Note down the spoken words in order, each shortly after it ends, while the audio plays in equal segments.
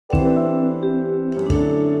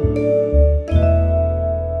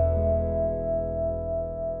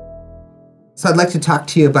So I'd like to talk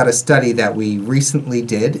to you about a study that we recently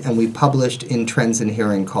did and we published in Trends in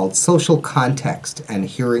Hearing called Social Context and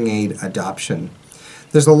Hearing Aid Adoption.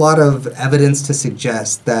 There's a lot of evidence to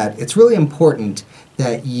suggest that it's really important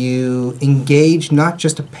that you engage not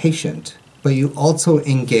just a patient, but you also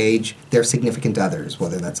engage their significant others,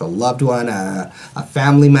 whether that's a loved one, a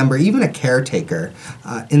family member, even a caretaker,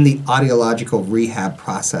 in the audiological rehab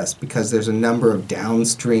process, because there's a number of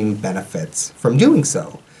downstream benefits from doing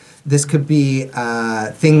so. This could be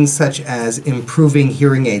things such as improving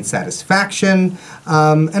hearing aid satisfaction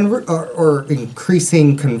or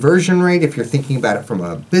increasing conversion rate if you're thinking about it from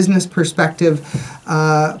a business perspective.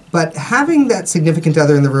 But having that significant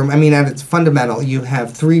other in the room, I mean, at its fundamental, you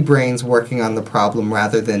have three brains working on the problem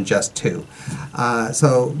rather than just two.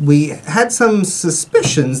 So we had some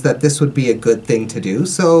suspicions that this would be a good thing to do,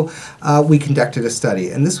 so we conducted a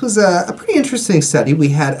study. And this was a pretty interesting study. We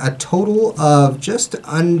had a total of just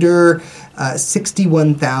under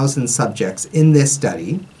 61,000 subjects in this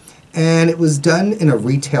study, and it was done in a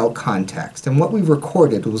retail context. And what we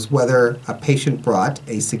recorded was whether a patient brought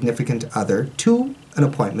a significant other to an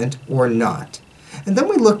appointment or not. And then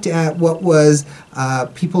we looked at what was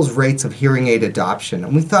people's rates of hearing aid adoption.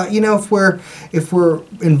 And we thought, you know, if we're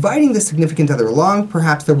inviting the significant other along,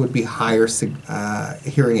 perhaps there would be higher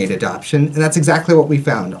hearing aid adoption. And that's exactly what we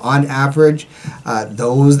found. On average,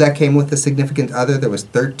 those that came with a significant other, there was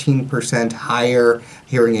 13% higher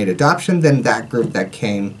hearing aid adoption than that group that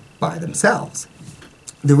came by themselves.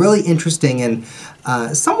 The really interesting and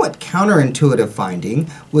somewhat counterintuitive finding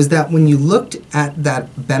was that when you looked at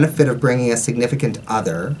that benefit of bringing a significant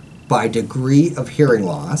other by degree of hearing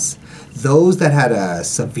loss, those that had a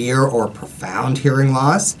severe or profound hearing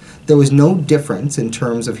loss, there was no difference in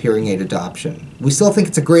terms of hearing aid adoption. We still think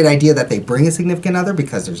it's a great idea that they bring a significant other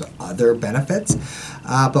because there's other benefits,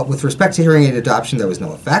 but with respect to hearing aid adoption, there was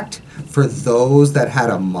no effect. For those that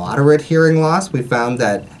had a moderate hearing loss, we found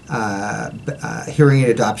that hearing aid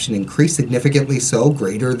adoption increased significantly, so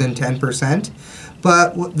greater than 10%.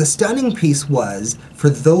 But what the stunning piece was, for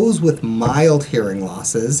those with mild hearing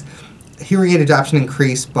losses, hearing aid adoption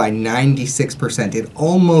increased by 96%. It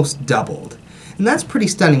almost doubled. And that's pretty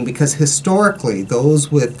stunning because historically,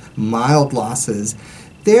 those with mild losses,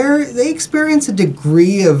 they experience a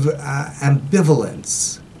degree of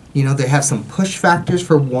ambivalence. You know, they have some push factors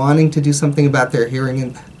for wanting to do something about their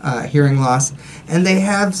hearing loss, and they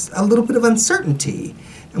have a little bit of uncertainty.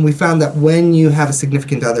 And we found that when you have a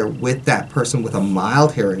significant other with that person with a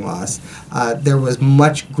mild hearing loss, there was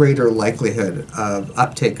much greater likelihood of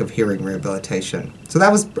uptake of hearing rehabilitation. So that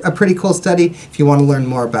was a pretty cool study. If you want to learn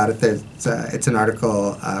more about it, it's an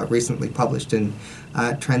article recently published in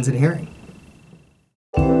Trends in Hearing.